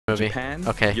movie. Japan,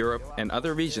 Okay. Europe, and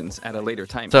other regions at a later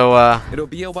time. So, it'll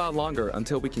be a while longer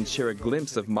until we can share a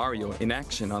glimpse of Mario in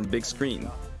action on the big screen.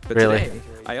 But Really? today,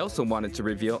 I also wanted to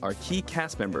reveal our key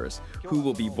cast members who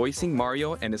will be voicing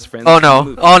Mario and his friends. oh in the no,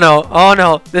 movie. oh no, oh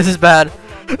no, this is bad.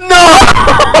 No!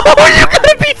 You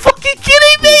gotta be fucking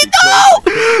kidding me!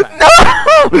 No!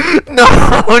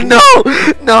 No! No!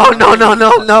 No! No! No!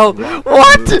 No! No!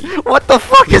 What? What the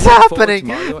fuck is happening?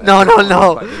 No! No!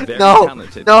 No! No!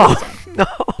 No! No!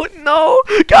 No!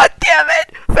 God damn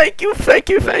it! Thank you! Thank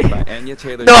you! Thank By you! Anya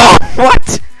Taylor. No!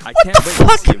 What? I What can't the wait to see a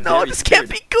fuck? No! very This can't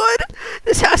be good.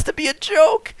 This has to be a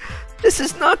joke. This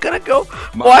is not gonna go.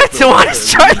 Mario What? Bros. Why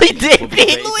is Charlie Day will be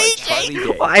being played by Charlie Luigi?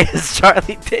 Day. Why is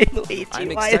Charlie Day Luigi? I'm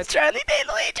Why is excited- Charlie Day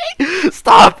Luigi?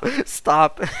 Stop!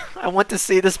 Stop! I want to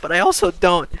see this, but I also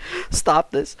don't.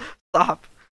 Stop this. Stop.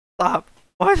 Stop.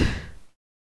 What?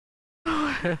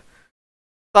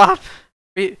 Stop.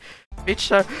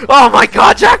 Reach Oh my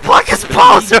god, Jack Black is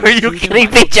Bowser! Are you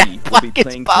kidding me? Jack Black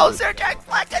is Bowser! Jack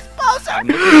Black is Bowser! I'm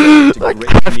looking forward to great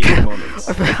comedic moments.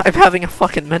 I'm having a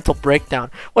fucking mental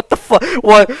breakdown. What the fuck?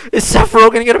 What? Is Seth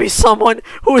Rogen gonna be someone?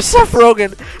 Who is Seth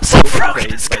Rogen? Seth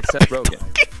Rogen is Played by gonna Seth be Rogen.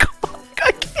 Donkey Kong.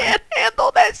 I can't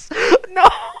handle this. No.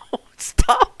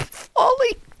 Stop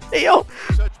falling. Theo,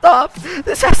 stop.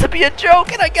 This has to be a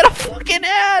joke and I get a fucking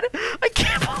ad. I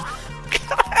can't.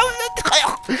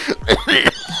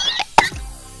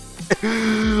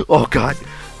 Oh god.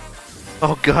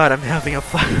 Oh god, I'm having a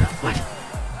what?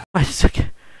 What is it?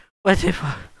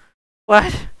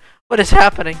 What is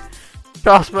happening?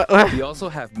 Charles, We also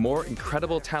have more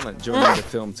incredible talent joining the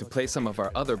film to play some of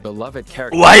our other beloved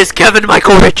characters. why is Kevin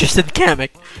Michael Richardson Kamek?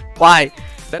 Why?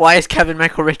 Why is Kevin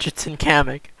Michael Richardson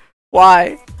Kamek?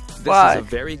 Why? This Why? is a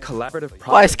very collaborative project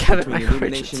Why is Kevin between Michael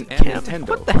Illumination Richardson and Kamek? Nintendo.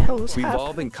 What the hell is We've happening?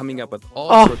 all been coming up with all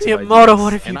Oh, sorts of Miyamoto, ideas,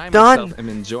 what have you and I done? myself am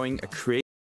enjoying a creative.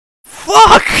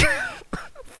 Fuck!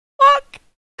 Fuck!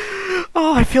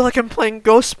 Oh, I feel like I'm playing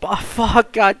Ghost Spot.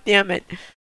 Fuck, god damn it.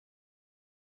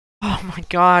 Oh my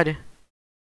god.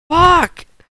 Fuck!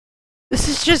 This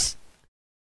is just...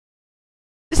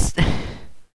 This...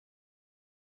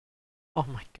 Oh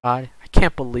my god. I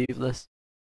can't believe this.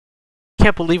 I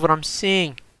can't believe what I'm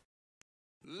seeing.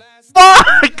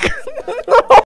 Fuck!